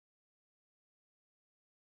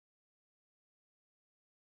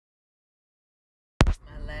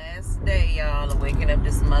last day, y'all, of waking up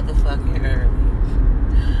this motherfucking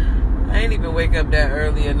early. I ain't even wake up that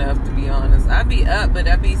early enough, to be honest. I be up, but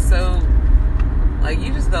I be so, like,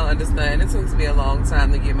 you just don't understand. It takes me a long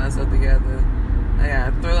time to get myself together. I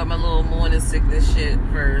gotta throw out my little morning sickness shit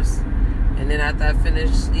first. And then after I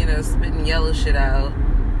finish, you know, spitting yellow shit out,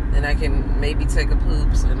 then I can maybe take a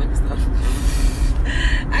poop. So let me stop.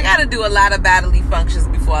 I gotta do a lot of bodily functions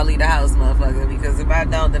before I leave the house, motherfucker. Because if I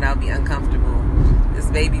don't, then I'll be uncomfortable. This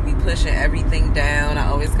baby be pushing everything down. I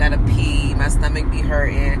always gotta pee. My stomach be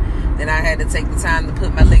hurting. Then I had to take the time to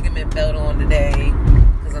put my ligament belt on today.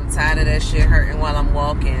 Because I'm tired of that shit hurting while I'm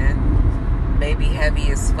walking. Baby heavy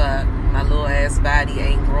as fuck. My little ass body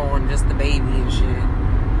ain't growing, just the baby and shit.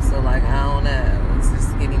 So, like, I don't know. It's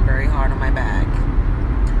just getting very hard on my back.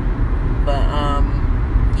 But,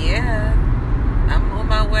 yeah. I'm on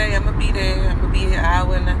my way. I'm going to be there. I'm going to be an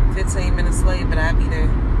hour and 15 minutes late, but I'll be there.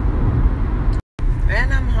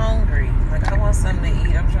 And I'm hungry. Like, I want something to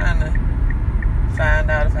eat. I'm trying to find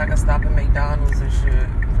out if I can stop at McDonald's and shit.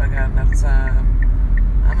 If I got enough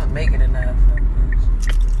time. I'm going to make it enough.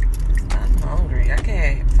 I'm hungry. I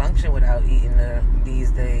can't function without eating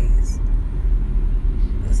these days.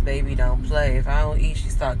 This baby don't play. If I don't eat, she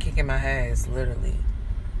start kicking my ass, literally.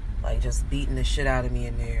 Like, just beating the shit out of me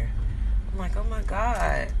in there. I'm like, oh my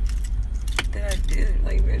God. What did I do?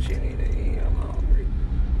 Like, bitch, you need to eat. I'm hungry.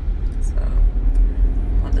 So,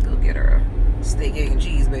 I'm about to go get her a steak, egg, and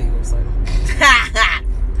cheese bagel or something. Her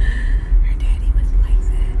daddy wasn't like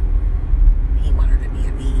that. He wanted her to be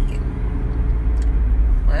a vegan.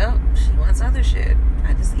 Well, she wants other shit.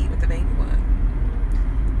 I just eat what the baby wants.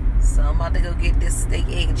 So I'm about to go get this steak,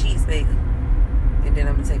 egg, and cheese bagel. And then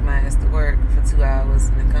I'm going to take my ass to work for 2 hours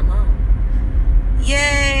and then come home.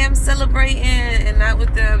 Yay, I'm celebrating and not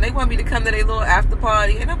with them. They want me to come to their little after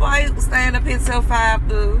party. Ain't nobody staying up here till 5,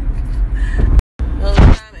 boo. Well,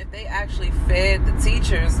 if they actually fed the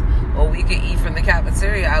teachers or we could eat from the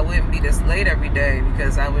cafeteria, I wouldn't be this late every day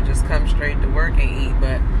because I would just come straight to work and eat.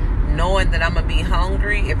 But knowing that I'm going to be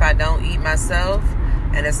hungry if I don't eat myself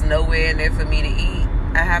and there's nowhere in there for me to eat,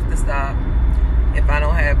 I have to stop. If I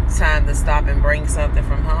don't have time to stop and bring something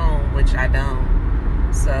from home, which I don't.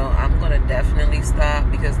 So I'm going to definitely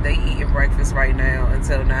stop because they eating breakfast right now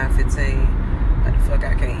until 9:15. Why the fuck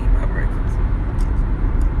I can't eat my breakfast?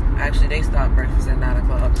 Actually, they stop breakfast at 9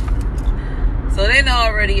 o'clock. So they know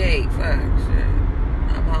already ate. Fuck, shit.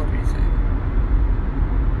 I'm hungry, shit.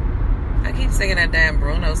 I keep singing that damn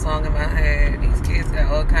Bruno song in my head. These kids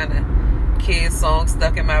got all kind of kid songs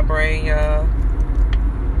stuck in my brain, y'all.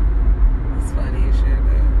 Funny as shit,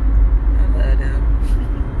 though. I love them.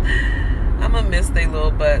 I'm gonna miss they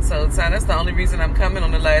little butts. So that's the only reason I'm coming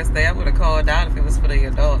on the last day. I would have called out if it was for the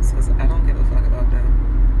adults, because I don't give a fuck about them.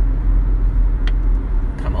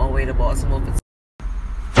 Come all the way to Baltimore for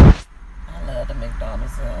I love the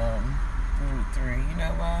McDonald's Route 3. You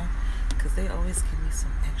know why? Because they always give me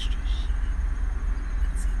some extra shit.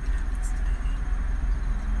 Let's see what happens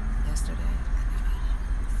today. Yesterday,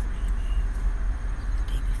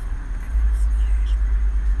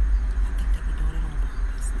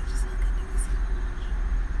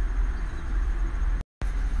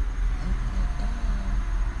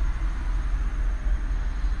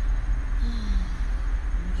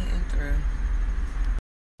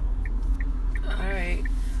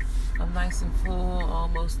 nice and full,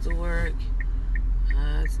 almost to work.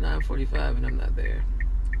 It's 9:45 and I'm not there.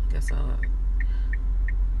 Guess I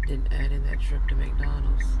didn't add in that trip to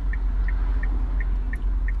McDonald's.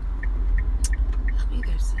 I'll be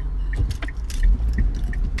there soon, though.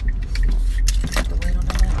 I have to wait on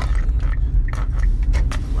the line.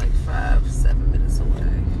 I'm like 7 minutes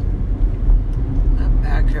away. My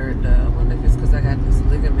back hurt though. I wonder if it's because I got this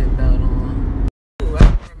ligament belt on. Ooh,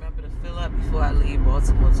 I remember to fill up before I leave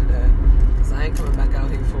Baltimore today. I ain't coming back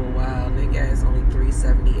out here for a while. Nigga, it's only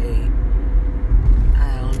 378.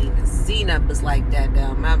 I don't even see numbers like that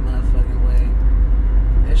down my motherfucking way.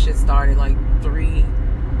 That shit started like 3.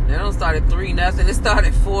 They don't start at 3 nothing. It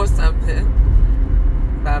started 4 something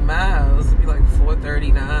by my house. It'd be like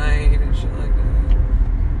 439 and shit like that.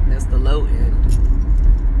 That's the low end.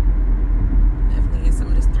 Definitely get some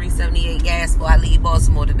of this 378 gas before I leave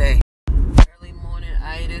Baltimore today. Early morning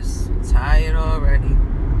itis. I'm tired already.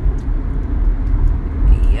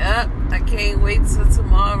 Yep, I can't wait till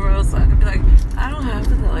tomorrow so I can be like, I don't have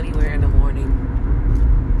to go anywhere in the morning.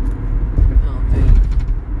 I don't think.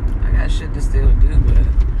 I got shit to still do, but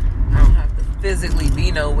I don't have to physically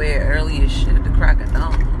be nowhere early as shit at the crack of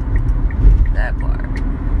dawn. That part.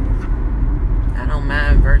 I don't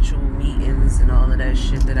mind virtual meetings and all of that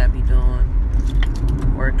shit that I be doing.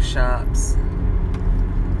 Workshops,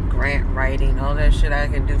 grant writing, all that shit I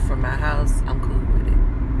can do from my house, I'm cool with it.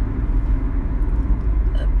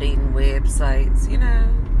 Updating websites, you know,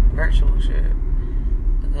 virtual shit.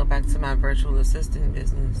 I'll go back to my virtual assistant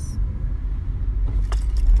business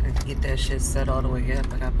and get that shit set all the way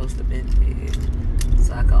up like I supposed to been did,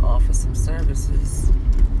 so I can offer some services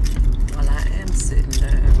while I am sitting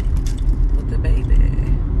down with the baby.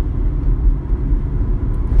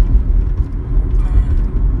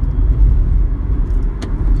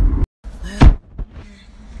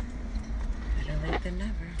 Than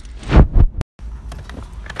never.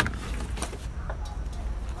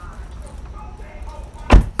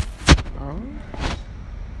 Oh?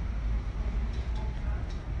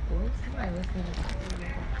 What's somebody listening to?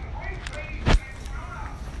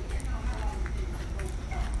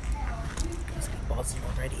 Must be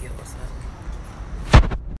Baltimore radio or something.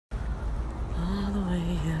 All the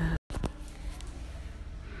way up.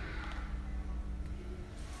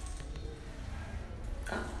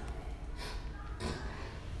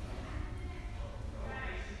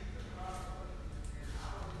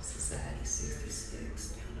 Society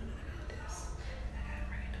 66. Y'all don't know about this. I got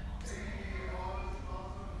random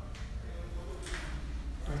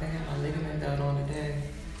I think I got my ligament done on today.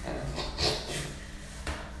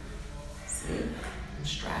 See? I'm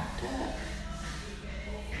strapped up.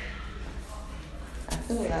 I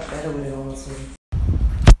feel a lot better with it on too.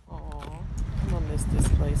 Aw, I'm gonna miss this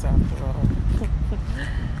place after all.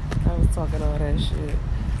 I was talking all that shit.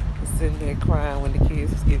 Sitting there crying when the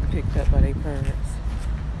kids was getting picked up by their parents.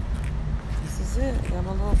 This is it. Got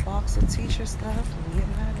my little box of teacher stuff. I'm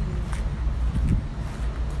getting out of here.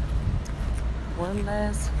 One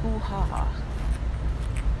last hoo-ha.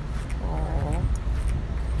 Aww.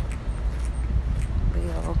 They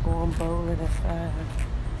all going bowling at 5.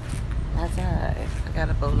 That's alright. I got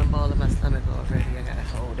a bowling ball in my stomach already. I gotta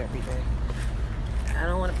hold every day. I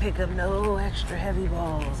don't want to pick up no extra heavy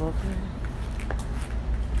balls, okay?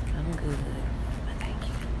 I'm good. But thank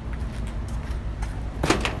you.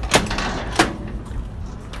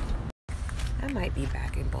 I might be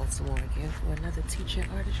back in Baltimore again for another teaching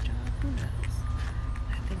artist job. Who knows?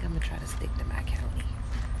 I think I'm going to try to stick to my county.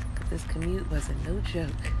 Because this commute wasn't no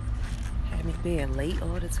joke. Had me being late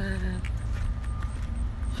all the time.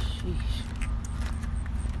 Sheesh.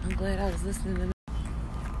 I'm glad I was listening to me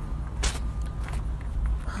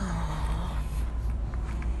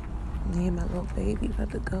and my little baby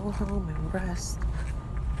about to go home and rest.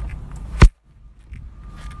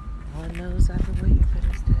 Lord knows I've been waiting for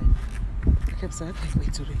this day. I kept saying, I can't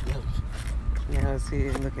wait till they go. Now it's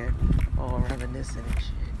here, look at me, all reminiscing and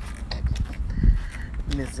shit.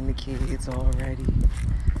 Missing the kids already.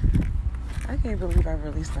 I can't believe I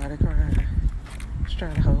really started crying. Just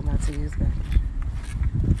trying to hold my tears back.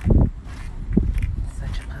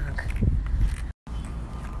 Such a punk.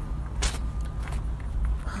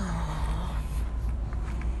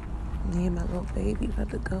 Me and my little baby about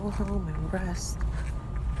to go home and rest.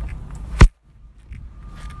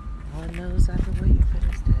 Lord knows I've been waiting for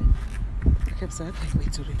this day. I kept saying, I can't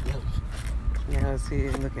wait till they go. Now it's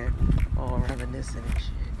here, look at me, all reminiscing and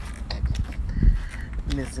shit.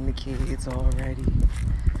 Missing the kids already.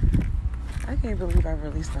 I can't believe I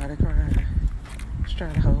really started crying. Just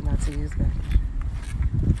trying to hold my tears back.